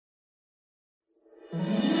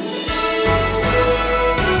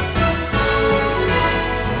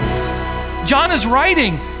John is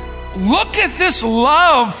writing, look at this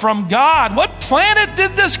love from God. What planet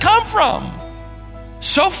did this come from?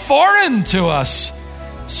 So foreign to us,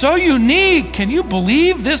 so unique. Can you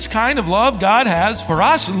believe this kind of love God has for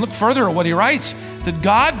us? And look further at what he writes, that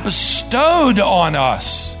God bestowed on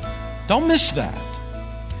us. Don't miss that.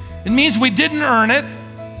 It means we didn't earn it.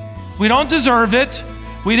 We don't deserve it.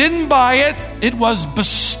 We didn't buy it. It was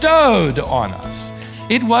bestowed on us.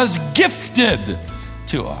 It was gifted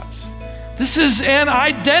to us. This is an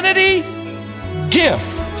identity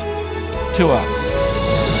gift to us.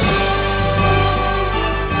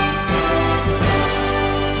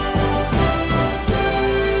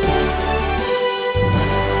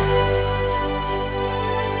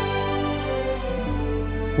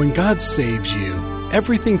 When God saves you,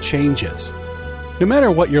 everything changes. No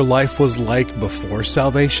matter what your life was like before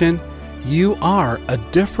salvation, you are a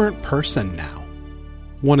different person now.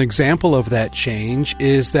 One example of that change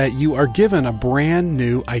is that you are given a brand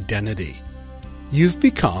new identity. You've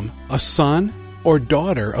become a son or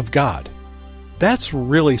daughter of God. That's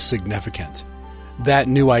really significant. That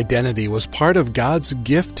new identity was part of God's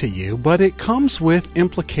gift to you, but it comes with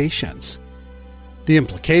implications. The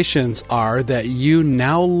implications are that you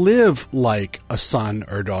now live like a son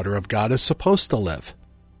or daughter of God is supposed to live.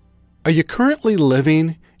 Are you currently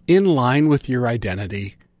living in line with your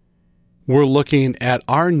identity? We're looking at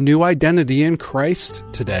our new identity in Christ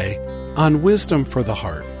today on Wisdom for the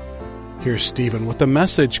Heart. Here's Stephen with a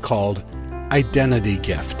message called Identity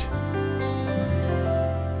Gift.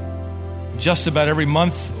 Just about every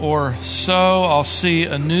month or so, I'll see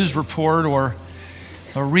a news report or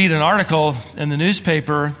read an article in the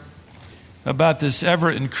newspaper about this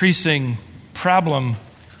ever-increasing problem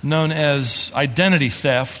known as identity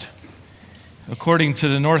theft. According to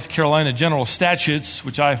the North Carolina General Statutes,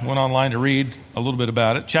 which I went online to read a little bit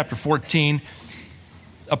about it, Chapter 14,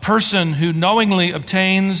 a person who knowingly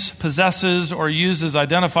obtains, possesses, or uses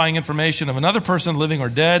identifying information of another person living or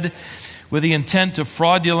dead with the intent to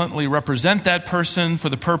fraudulently represent that person for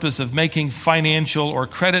the purpose of making financial or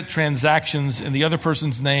credit transactions in the other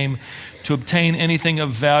person's name to obtain anything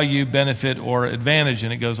of value, benefit, or advantage.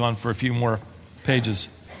 And it goes on for a few more pages.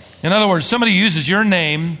 In other words, somebody uses your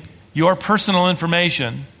name, your personal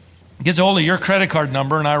information, gets a hold of your credit card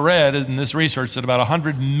number, and I read in this research that about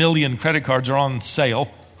 100 million credit cards are on sale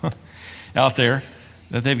out there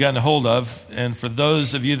that they've gotten a hold of. And for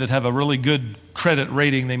those of you that have a really good credit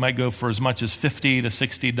rating, they might go for as much as $50 to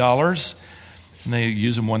 $60. And they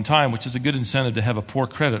use them one time, which is a good incentive to have a poor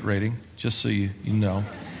credit rating, just so you know.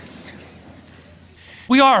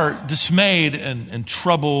 We are dismayed and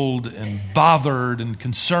troubled and bothered and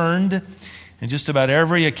concerned. And just about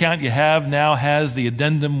every account you have now has the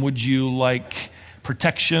addendum, would you like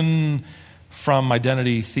protection from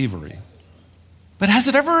identity thievery? But has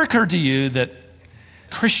it ever occurred to you that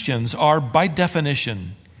Christians are, by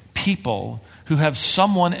definition, people who have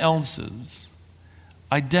someone else's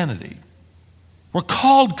identity? We're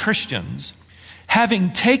called Christians,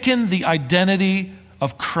 having taken the identity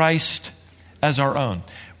of Christ as our own.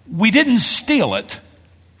 We didn't steal it,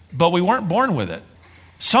 but we weren't born with it.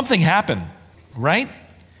 Something happened. Right?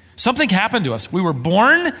 Something happened to us. We were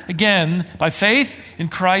born again by faith in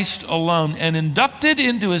Christ alone and inducted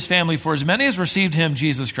into his family. For as many as received him,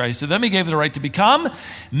 Jesus Christ, to them he gave the right to become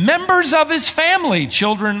members of his family,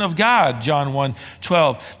 children of God, John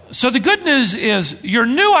 1:12. So the good news is your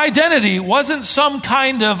new identity wasn't some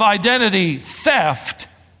kind of identity theft.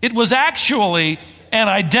 It was actually an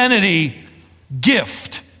identity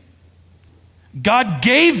gift. God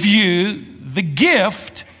gave you the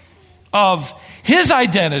gift of his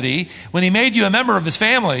identity when he made you a member of his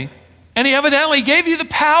family, and he evidently gave you the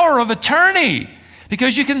power of attorney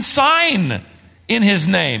because you can sign in his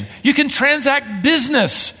name. You can transact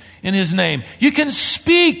business in his name. You can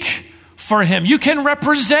speak for him. You can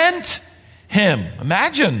represent him.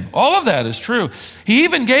 Imagine, all of that is true. He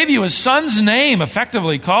even gave you his son's name,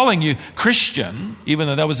 effectively calling you Christian, even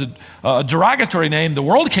though that was a derogatory name the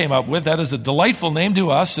world came up with. That is a delightful name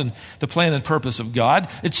to us and the plan and purpose of God.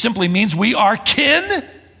 It simply means we are kin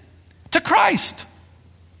to Christ.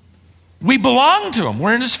 We belong to him.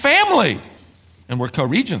 We're in his family, and we're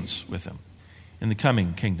co-regents with him in the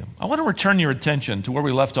coming kingdom. I want to return your attention to where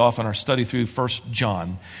we left off in our study through 1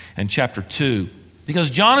 John and chapter 2.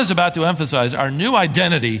 Because John is about to emphasize our new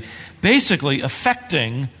identity basically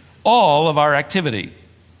affecting all of our activity.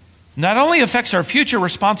 Not only affects our future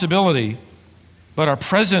responsibility, but our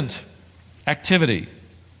present activity. And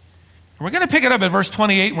we're going to pick it up at verse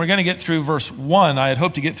 28, and we're going to get through verse 1. I had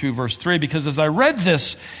hoped to get through verse 3, because as I read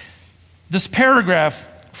this this paragraph,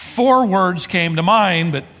 4 words came to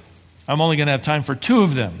mind, but I'm only going to have time for 2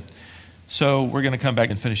 of them. So we're going to come back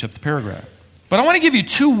and finish up the paragraph. But I want to give you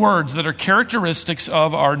 2 words that are characteristics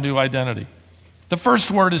of our new identity. The first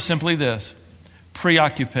word is simply this: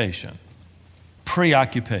 preoccupation.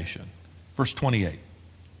 Preoccupation. Verse 28,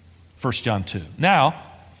 1 John 2. Now,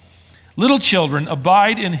 little children,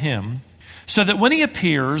 abide in him, so that when he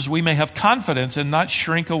appears, we may have confidence and not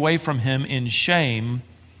shrink away from him in shame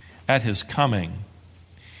at his coming.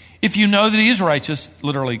 If you know that he is righteous,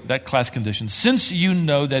 literally that class condition, since you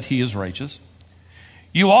know that he is righteous,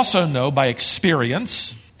 you also know by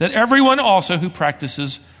experience that everyone also who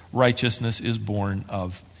practices righteousness is born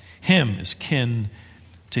of him, is kin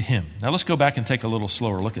to him. Now let's go back and take a little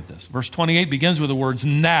slower look at this. Verse 28 begins with the words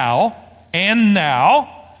now and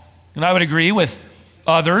now. And I would agree with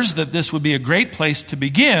others that this would be a great place to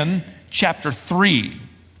begin chapter 3,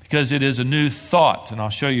 because it is a new thought, and I'll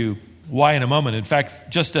show you why in a moment. In fact,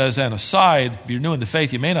 just as an aside, if you're new in the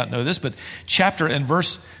faith, you may not know this, but chapter and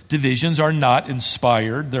verse divisions are not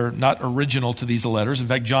inspired. They're not original to these letters. In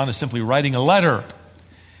fact, John is simply writing a letter.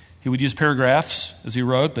 He would use paragraphs as he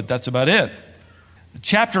wrote, but that's about it. The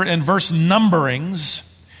chapter and verse numberings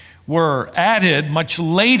were added much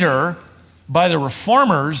later by the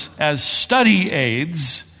reformers as study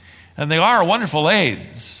aids, and they are wonderful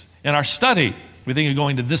aids in our study. We think of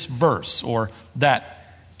going to this verse or that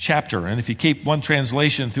chapter. And if you keep one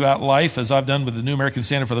translation throughout life, as I've done with the New American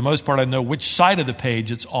Standard for the most part, I know which side of the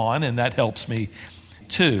page it's on, and that helps me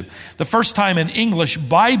too. The first time an English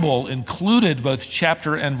Bible included both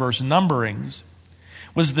chapter and verse numberings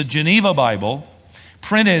was the Geneva Bible,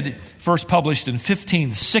 printed, first published in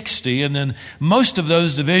 1560, and then most of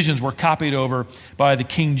those divisions were copied over by the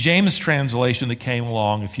King James translation that came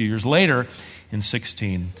along a few years later in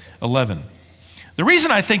 1611. The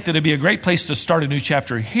reason I think that it'd be a great place to start a new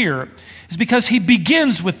chapter here is because he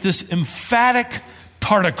begins with this emphatic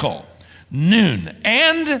particle, noon,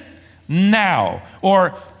 and now,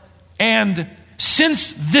 or and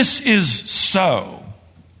since this is so.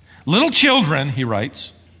 Little children, he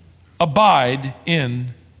writes, abide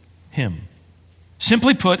in him.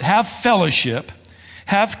 Simply put, have fellowship,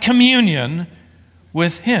 have communion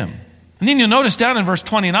with him. And then you'll notice down in verse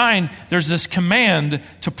 29, there's this command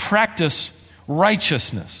to practice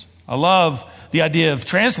righteousness. I love the idea of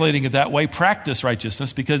translating it that way, practice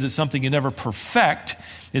righteousness, because it's something you never perfect.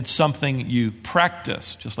 It's something you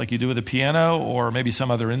practice, just like you do with a piano or maybe some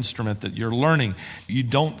other instrument that you're learning. You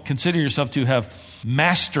don't consider yourself to have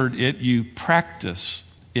mastered it, you practice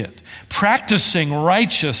it. Practicing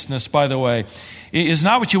righteousness, by the way, is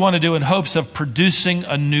not what you want to do in hopes of producing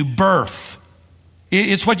a new birth.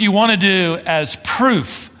 It's what you want to do as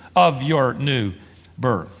proof of your new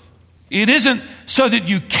birth. It isn't so that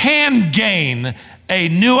you can gain a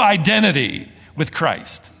new identity with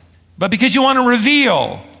Christ, but because you want to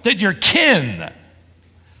reveal that you're kin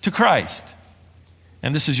to Christ.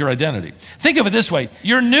 And this is your identity. Think of it this way.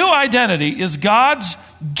 Your new identity is God's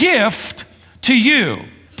gift to you.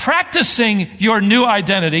 Practicing your new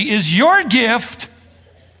identity is your gift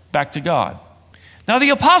back to God. Now, the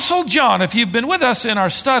Apostle John, if you've been with us in our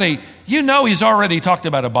study, you know he's already talked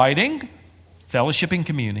about abiding, fellowshipping,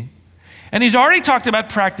 communing. And he's already talked about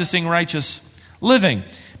practicing righteous living.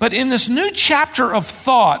 But in this new chapter of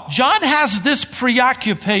thought, John has this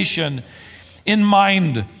preoccupation in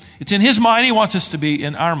mind. It's in his mind. He wants us to be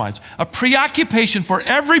in our minds. A preoccupation for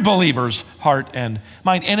every believer's heart and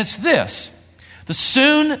mind. And it's this: the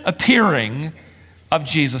soon appearing of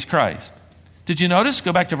Jesus Christ. Did you notice?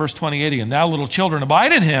 Go back to verse 28 again. Now little children,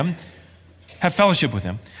 abide in him, have fellowship with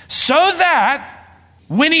him, so that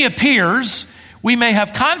when he appears, we may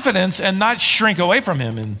have confidence and not shrink away from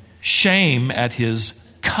him in shame at his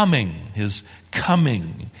coming. His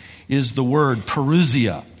coming is the word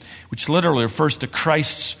parousia, which literally refers to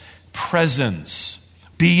Christ's presence,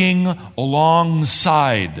 being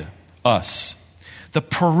alongside us. The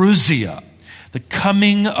parousia, the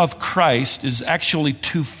coming of Christ, is actually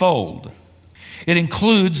twofold. It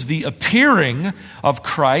includes the appearing of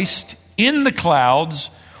Christ in the clouds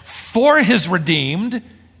for his redeemed,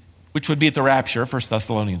 which would be at the rapture, 1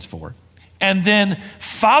 Thessalonians 4. And then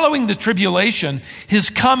following the tribulation, his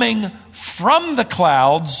coming from the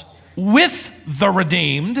clouds with the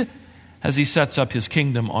redeemed as he sets up his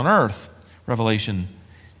kingdom on earth, Revelation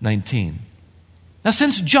 19. Now,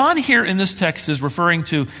 since John here in this text is referring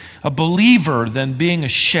to a believer then being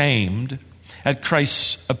ashamed at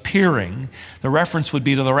Christ's appearing, the reference would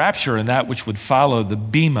be to the rapture and that which would follow the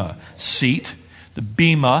Bema seat. The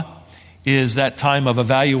Bema is that time of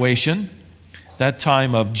evaluation, that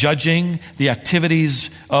time of judging the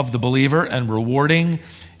activities of the believer and rewarding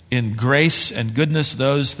in grace and goodness,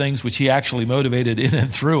 those things which he actually motivated in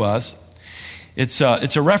and through us. It's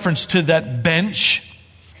a reference to that bench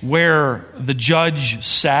where the judge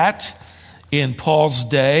sat in Paul's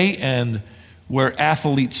day and where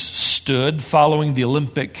athletes stood following the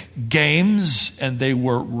Olympic Games, and they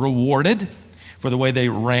were rewarded for the way they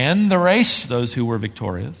ran the race, those who were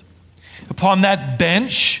victorious. Upon that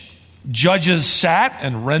bench, judges sat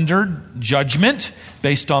and rendered judgment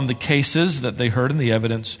based on the cases that they heard and the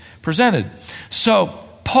evidence presented. So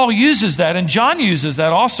Paul uses that, and John uses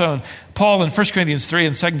that also. Paul in 1 Corinthians 3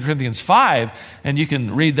 and 2 Corinthians 5, and you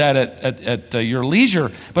can read that at your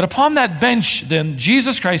leisure. But upon that bench, then,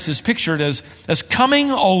 Jesus Christ is pictured as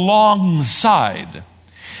coming alongside,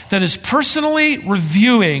 that is personally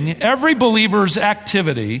reviewing every believer's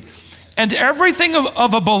activity and everything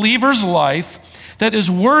of a believer's life that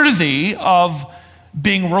is worthy of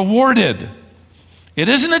being rewarded. It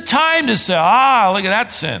isn't a time to say, look at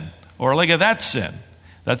that sin, or look at that sin.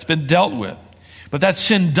 That's been dealt with. But that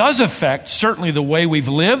sin does affect certainly the way we've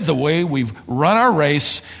lived, the way we've run our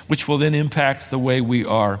race, which will then impact the way we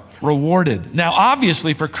are rewarded. Now,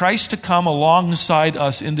 obviously, for Christ to come alongside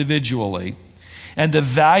us individually and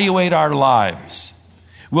evaluate our lives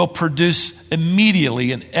will produce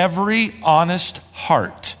immediately in every honest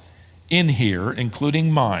heart in here,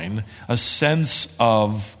 including mine, a sense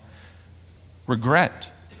of regret,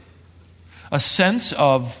 a sense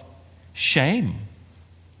of shame.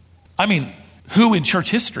 I mean, who in church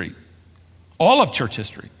history, all of church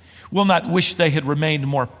history, will not wish they had remained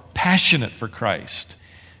more passionate for Christ,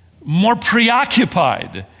 more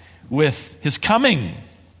preoccupied with his coming?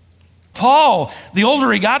 Paul, the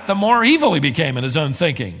older he got, the more evil he became in his own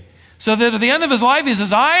thinking. So that at the end of his life, he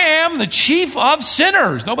says, I am the chief of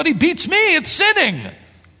sinners. Nobody beats me, it's sinning.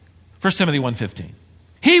 1 Timothy 1:15.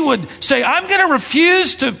 He would say, I'm going to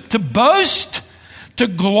refuse to boast, to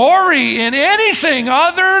glory in anything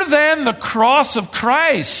other than the cross of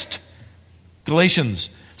Christ. Galatians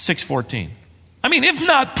 6:14. I mean, if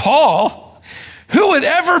not Paul, who would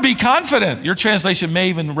ever be confident? Your translation may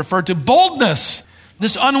even refer to boldness,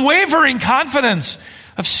 this unwavering confidence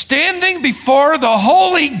of standing before the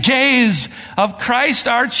holy gaze of Christ,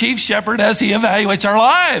 our chief shepherd, as he evaluates our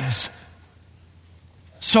lives.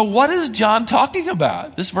 So what is John talking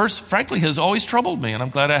about? This verse, frankly, has always troubled me, and I'm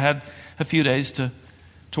glad I had a few days to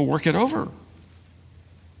work it over.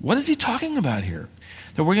 What is he talking about here?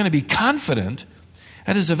 That we're going to be confident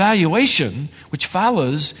at his evaluation, which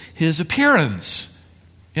follows his appearance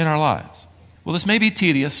in our lives. Well, this may be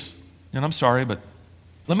tedious, and I'm sorry, but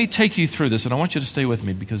let me take you through this, and I want you to stay with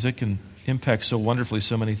me because it can impact so wonderfully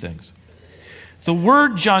so many things. The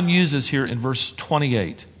word John uses here in verse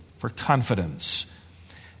 28 for confidence,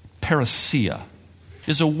 parousia,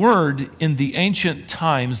 is a word in the ancient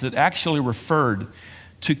times that actually referred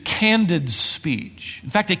to candid speech. In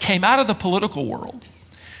fact, it came out of the political world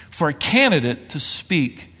for a candidate to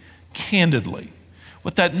speak candidly.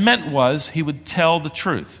 What that meant was he would tell the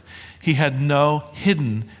truth. He had no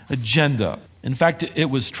hidden agenda. In fact, it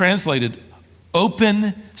was translated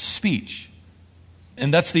open speech.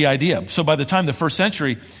 And that's the idea. So by the time the first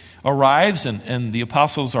century arrives and the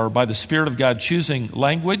apostles are by the Spirit of God choosing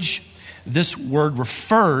language, this word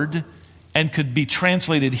referred and could be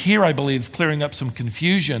translated here, I believe, clearing up some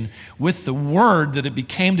confusion with the word that it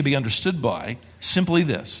became to be understood by, simply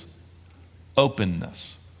this: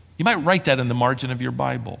 openness. You might write that in the margin of your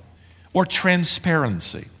Bible. Or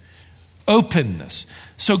transparency. Openness.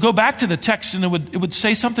 So go back to the text and it would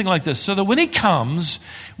say something like this: so that when he comes,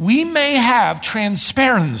 we may have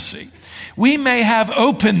transparency. We may have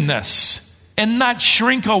openness and not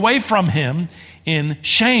shrink away from him in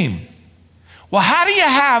shame. Well, how do you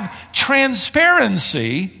have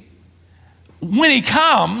transparency when he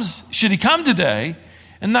comes, should he come today,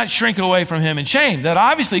 and not shrink away from him in shame? That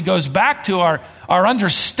obviously goes back to our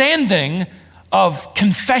understanding of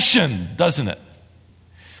confession, doesn't it?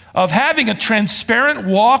 Of having a transparent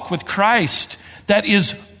walk with Christ that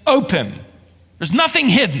is open. There's nothing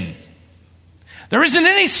hidden. There isn't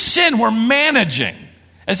any sin we're managing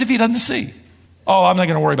as if he doesn't see. Oh, I'm not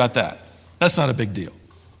going to worry about that. That's not a big deal.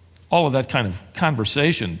 All of that kind of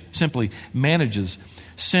conversation simply manages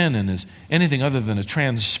sin and is anything other than a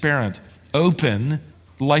transparent, open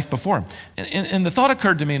life before him. And the thought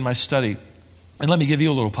occurred to me in my study, and let me give you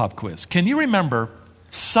a little pop quiz. Can you remember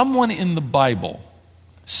someone in the Bible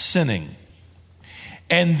sinning,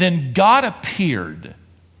 and then God appeared,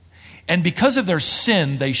 and because of their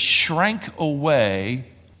sin, they shrank away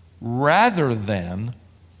rather than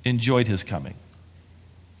enjoyed his coming?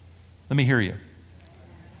 Let me hear you.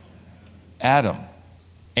 Adam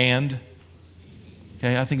and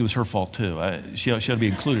Okay, I think it was her fault too. She ought to be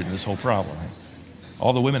included in this whole problem.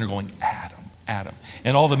 All the women are going, Adam, Adam.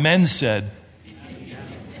 And all the men said,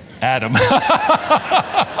 Adam.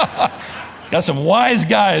 Got some wise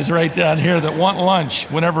guys right down here that want lunch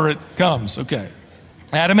whenever it comes. Okay.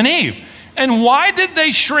 Adam and Eve. And why did they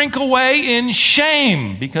shrink away in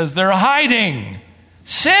shame? Because they're hiding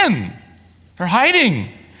sin. They're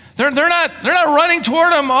hiding. They're not running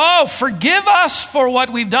toward him. Oh, forgive us for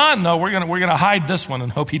what we've done. No, we're gonna hide this one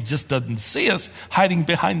and hope he just doesn't see us hiding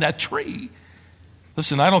behind that tree.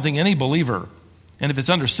 Listen, I don't think any believer, and if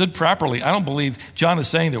it's understood properly, I don't believe John is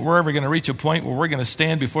saying that we're ever going to reach a point where we're going to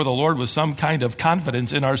stand before the Lord with some kind of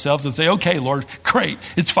confidence in ourselves and say, okay, Lord, great,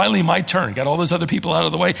 it's finally my turn. Got all those other people out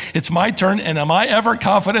of the way. It's my turn, and am I ever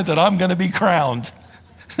confident that I'm going to be crowned?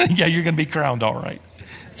 Yeah, you're going to be crowned, all right.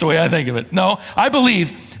 That's the way I think of it. No, I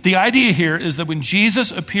believe the idea here is that when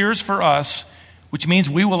Jesus appears for us, which means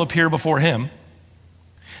we will appear before him,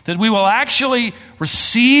 that we will actually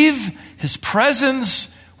receive his presence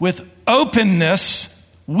with openness.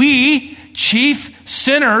 We, chief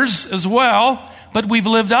sinners as well, but we've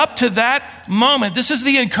lived up to that moment. This is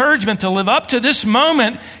the encouragement to live up to this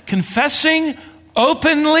moment, confessing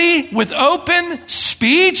openly with open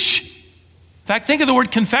speech. In fact, think of the word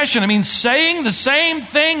confession. It means saying the same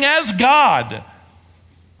thing as God.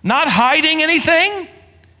 Not hiding anything.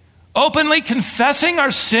 Openly confessing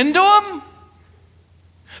our sin to him.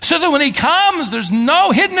 So that when he comes, there's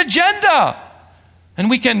no hidden agenda. And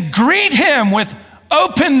we can greet him with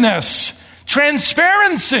openness,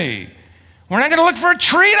 transparency. We're not going to look for a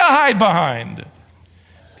tree to hide behind.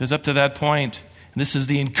 Because up to that point, and this is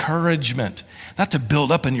the encouragement, not to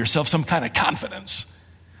build up in yourself some kind of confidence.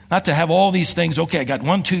 Not to have all these things, okay, I got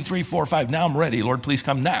 1, 2, 3, 4, 5, now I'm ready. Lord, please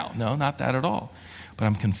come now. No, not that at all. But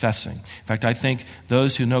I'm confessing. In fact, I think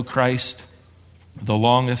those who know Christ the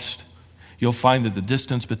longest, you'll find that the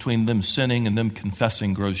distance between them sinning and them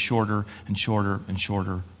confessing grows shorter and shorter and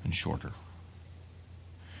shorter and shorter.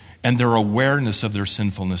 And their awareness of their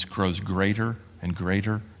sinfulness grows greater and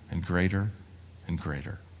greater and greater and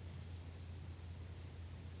greater.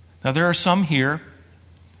 Now, there are some here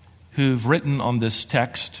who've written on this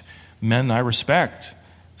text, men I respect,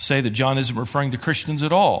 say that John isn't referring to Christians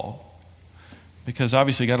at all. Because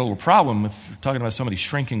obviously got a little problem if you're talking about somebody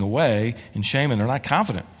shrinking away in shame and they're not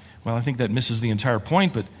confident. Well, I think that misses the entire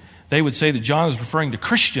point, but they would say that John is referring to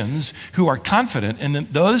Christians who are confident, and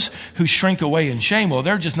that those who shrink away in shame, well,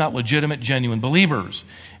 they're just not legitimate, genuine believers.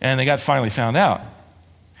 And they got finally found out.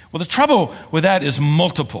 Well, the trouble with that is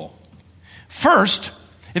multiple. First,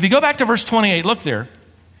 if you go back to verse 28, look there.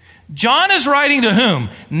 John is writing to whom?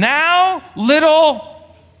 Now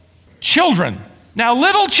little children. Now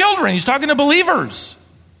little children. He's talking to believers.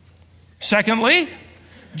 Secondly,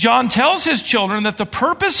 John tells his children that the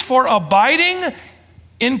purpose for abiding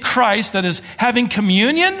in Christ, that is, having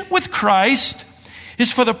communion with Christ,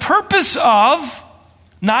 is for the purpose of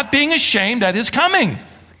not being ashamed at his coming.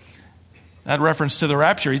 That reference to the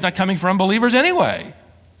rapture. He's not coming for unbelievers anyway.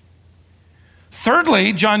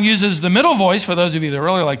 Thirdly, John uses the middle voice, for those of you that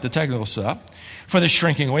really like the technical stuff, for the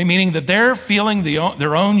shrinking away, meaning that they're feeling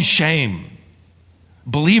their own shame.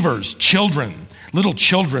 Believers, children, little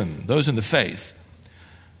children, those in the faith.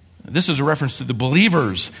 This is a reference to the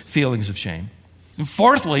believers' feelings of shame. And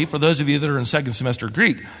fourthly, for those of you that are in second semester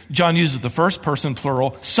Greek, John uses the first person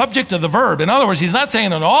plural subject of the verb. In other words, he's not saying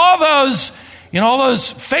that all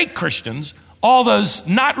those fake Christians, all those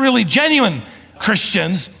not really genuine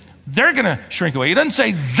Christians, they're going to shrink away. He doesn't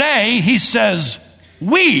say they, he says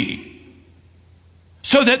we.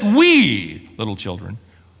 So that we, little children,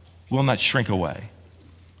 will not shrink away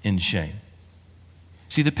in shame.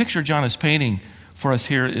 See, the picture John is painting for us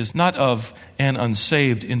here is not of an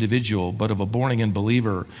unsaved individual, but of a born-again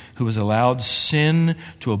believer who has allowed sin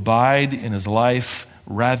to abide in his life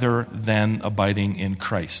rather than abiding in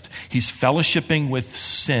Christ. He's fellowshipping with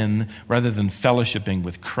sin rather than fellowshipping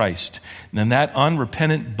with Christ. And that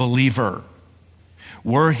unrepentant believer,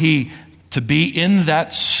 were he to be in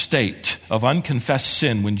that state of unconfessed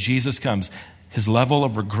sin when Jesus comes, his level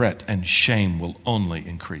of regret and shame will only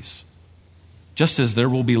increase. Just as there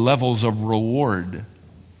will be levels of reward,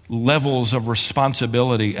 levels of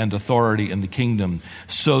responsibility and authority in the kingdom,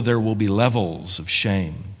 so there will be levels of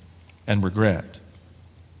shame and regret.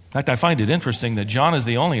 In fact, I find it interesting that John is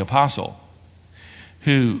the only apostle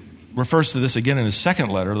who refers to this again in his second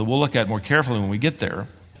letter that we'll look at more carefully when we get there.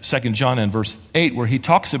 2 John in verse 8, where he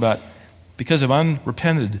talks about, because of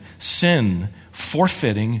unrepented sin,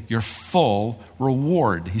 forfeiting your full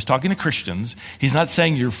reward. He's talking to Christians. He's not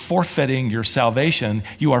saying you're forfeiting your salvation.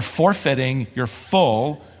 You are forfeiting your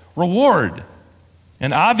full reward.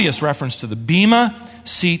 An obvious reference to the bema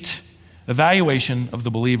seat evaluation of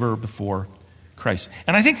the believer before Christ.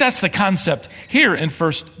 And I think that's the concept here in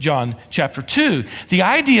 1 John chapter 2. The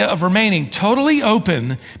idea of remaining totally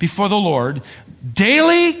open before the Lord,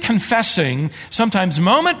 daily confessing, sometimes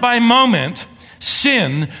moment by moment,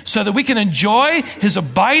 sin, so that we can enjoy His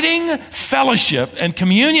abiding fellowship and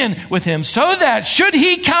communion with Him, so that should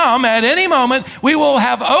He come at any moment, we will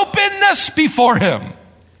have openness before Him.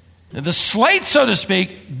 The slate, so to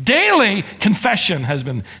speak, daily confession has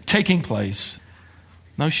been taking place.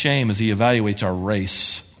 No shame as He evaluates our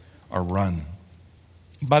race, our run.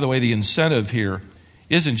 By the way, the incentive here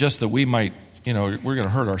isn't just that we might, we're going to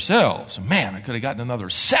hurt ourselves. Man, I could have gotten another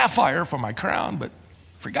sapphire for my crown, but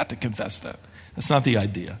forgot to confess that. That's not the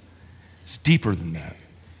idea. It's deeper than that.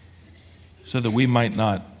 So that we might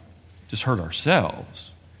not just hurt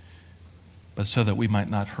ourselves, but so that we might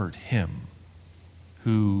not hurt Him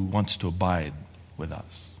who wants to abide with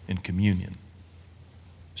us in communion.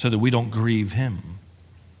 So that we don't grieve Him.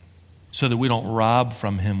 So that we don't rob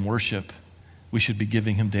from Him worship we should be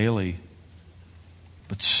giving Him daily.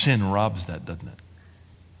 But sin robs that, doesn't it?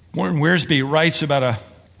 Warren Wiersbe writes about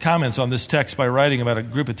comments on this text by writing about a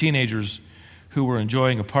group of teenagers who were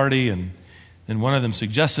enjoying a party, and one of them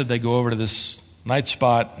suggested they go over to this night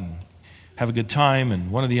spot and have a good time. And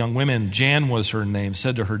one of the young women, Jan was her name,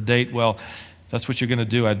 said to her date, well, if that's what you're going to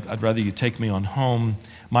do, I'd rather you take me on home.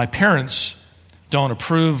 My parents don't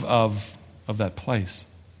approve of that place.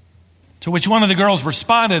 To which one of the girls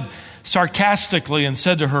responded sarcastically and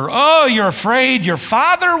said to her, oh, you're afraid your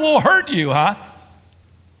father will hurt you, huh?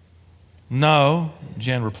 No,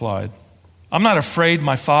 Jan replied. I'm not afraid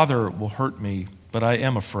my father will hurt me, but I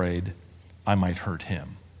am afraid I might hurt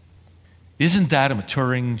him. Isn't that a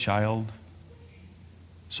maturing child?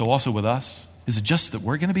 So also with us, is it just that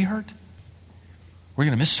we're going to be hurt? We're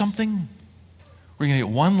going to miss something? We're going to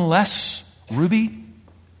get one less ruby?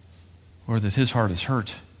 Or that his heart is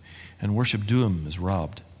hurt and worship due him is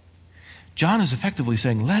robbed? John is effectively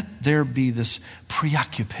saying, let there be this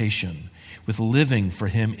preoccupation with living for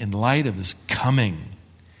Him in light of His coming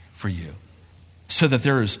for you, so that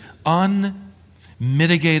there is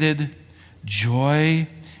unmitigated joy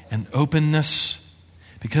and openness,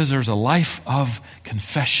 because there's a life of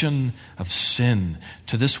confession of sin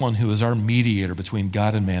to this one who is our mediator between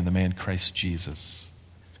God and man, the man Christ Jesus.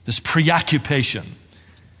 This preoccupation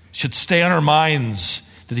should stay on our minds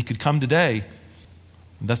that He could come today.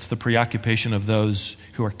 That's the preoccupation of those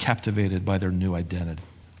who are captivated by their new identity.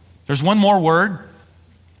 There's one more word,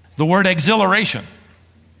 the word exhilaration.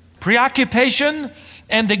 Preoccupation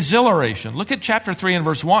and exhilaration. Look at chapter 3 and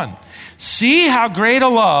verse 1. See how great a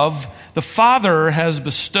love the Father has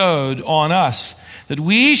bestowed on us, that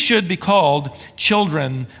we should be called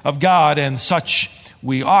children of God, and such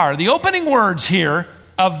we are. The opening words here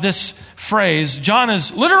of this phrase, John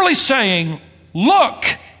is literally saying, look.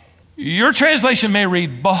 Your translation may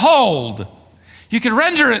read, behold. You can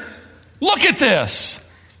render it, look at this.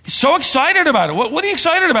 He's so excited about it. What are you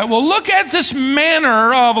excited about? Well, look at this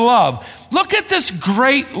manner of love. Look at this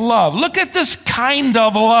great love. Look at this kind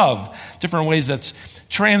of love. Different ways that's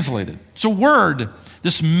translated. It's a word,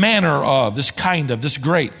 this manner of, this kind of, this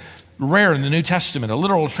great. Rare in the New Testament. A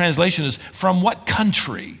literal translation is, from what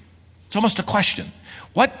country? It's almost a question.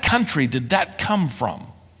 What country did that come from?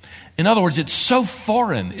 In other words, it's so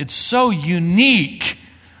foreign. It's so unique.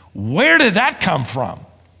 Where did that come from?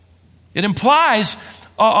 It implies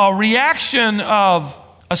a reaction of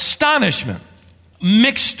astonishment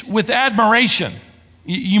mixed with admiration.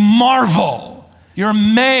 You marvel. You're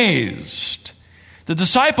amazed. The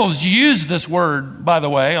disciples used this word, by the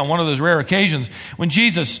way, on one of those rare occasions when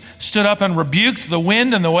Jesus stood up and rebuked the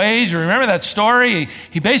wind and the waves. You remember that story?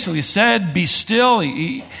 He basically said, be still.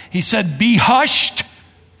 He said, be hushed.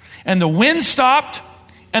 And the wind stopped,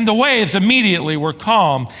 and the waves immediately were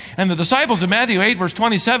calm. And the disciples in Matthew 8, verse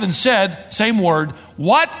 27 said, same word,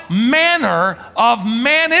 what manner of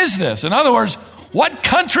man is this? In other words, what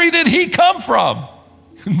country did he come from?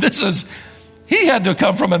 He had to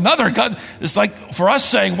come from another country. It's like for us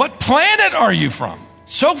saying, what planet are you from?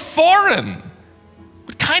 So foreign.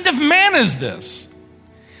 What kind of man is this?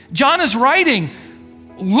 John is writing,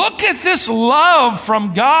 look at this love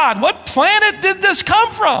from God. What planet did this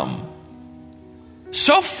come from?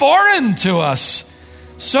 So foreign to us.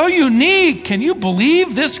 So unique. Can you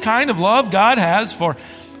believe this kind of love God has for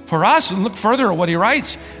us? And look further at what he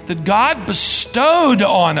writes, that God bestowed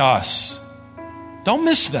on us. Don't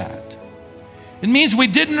miss that. It means we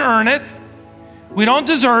didn't earn it. We don't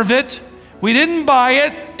deserve it. We didn't buy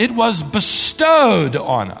it. It was bestowed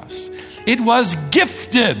on us. It was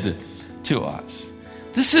gifted to us.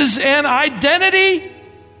 This is an identity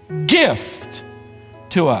gift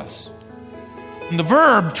to us. And the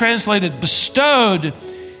verb translated bestowed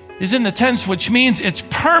is in the tense, which means it's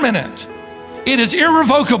permanent. It is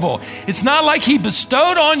irrevocable. It's not like he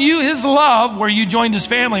bestowed on you his love where you joined his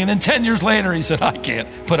family and then 10 years later he said, I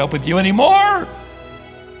can't put up with you anymore,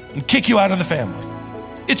 and kick you out of the family.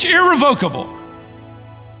 It's irrevocable.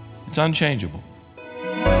 It's unchangeable.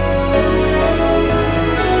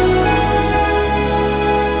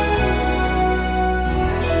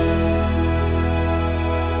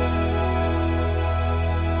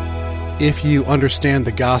 If you understand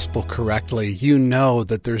the gospel correctly, you know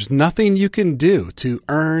that there's nothing you can do to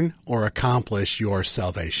earn or accomplish your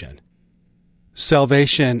salvation.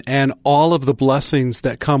 Salvation and all of the blessings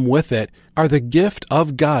that come with it are the gift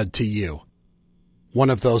of God to you.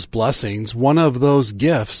 One of those blessings, one of those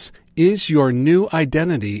gifts, is your new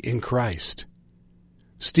identity in Christ.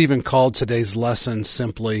 Stephen called today's lesson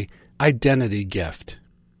simply Identity Gift.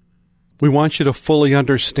 We want you to fully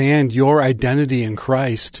understand your identity in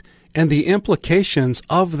Christ and the implications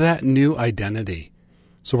of that new identity.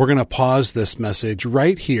 So we're going to pause this message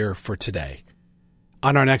right here for today.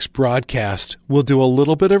 On our next broadcast, we'll do a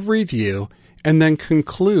little bit of review and then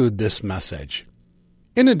conclude this message.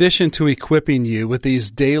 In addition to equipping you with these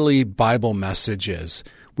daily Bible messages,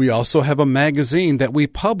 we also have a magazine that we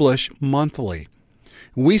publish monthly.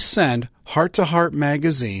 We send Heart to Heart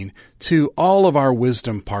magazine to all of our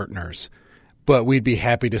wisdom partners, but we'd be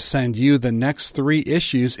happy to send you the next 3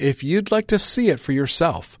 issues if you'd like to see it for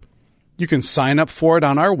yourself. You can sign up for it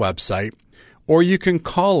on our website, or you can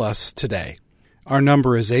call us today. Our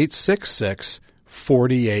number is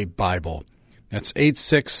 866-48-BIBLE. That's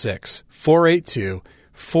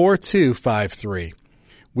 866-482-4253.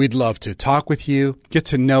 We'd love to talk with you, get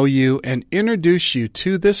to know you, and introduce you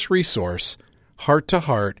to this resource, Heart to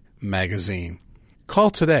Heart Magazine.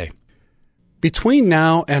 Call today. Between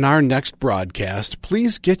now and our next broadcast,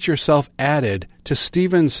 please get yourself added to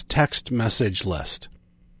Stephen's text message list.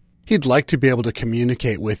 He'd like to be able to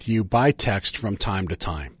communicate with you by text from time to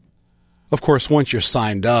time. Of course, once you're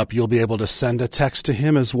signed up, you'll be able to send a text to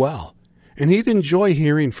him as well, and he'd enjoy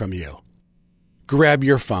hearing from you. Grab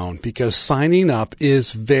your phone because signing up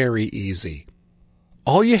is very easy.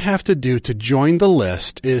 All you have to do to join the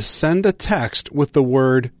list is send a text with the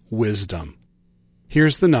word wisdom.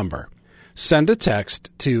 Here's the number. Send a text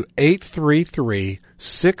to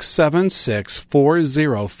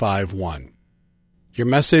 833-676-4051. Your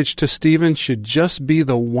message to Stephen should just be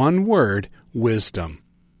the one word, wisdom.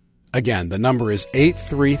 Again, the number is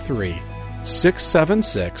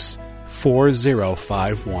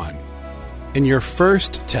 833-676-4051. And your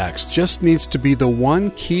first text just needs to be the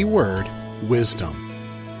one key word, wisdom.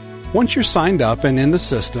 Once you're signed up and in the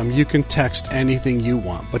system, you can text anything you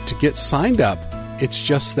want. But to get signed up, it's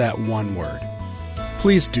just that one word.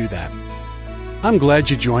 Please do that. I'm glad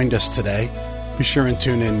you joined us today. Be sure and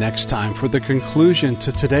tune in next time for the conclusion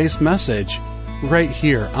to today's message right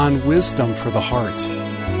here on Wisdom for the Heart.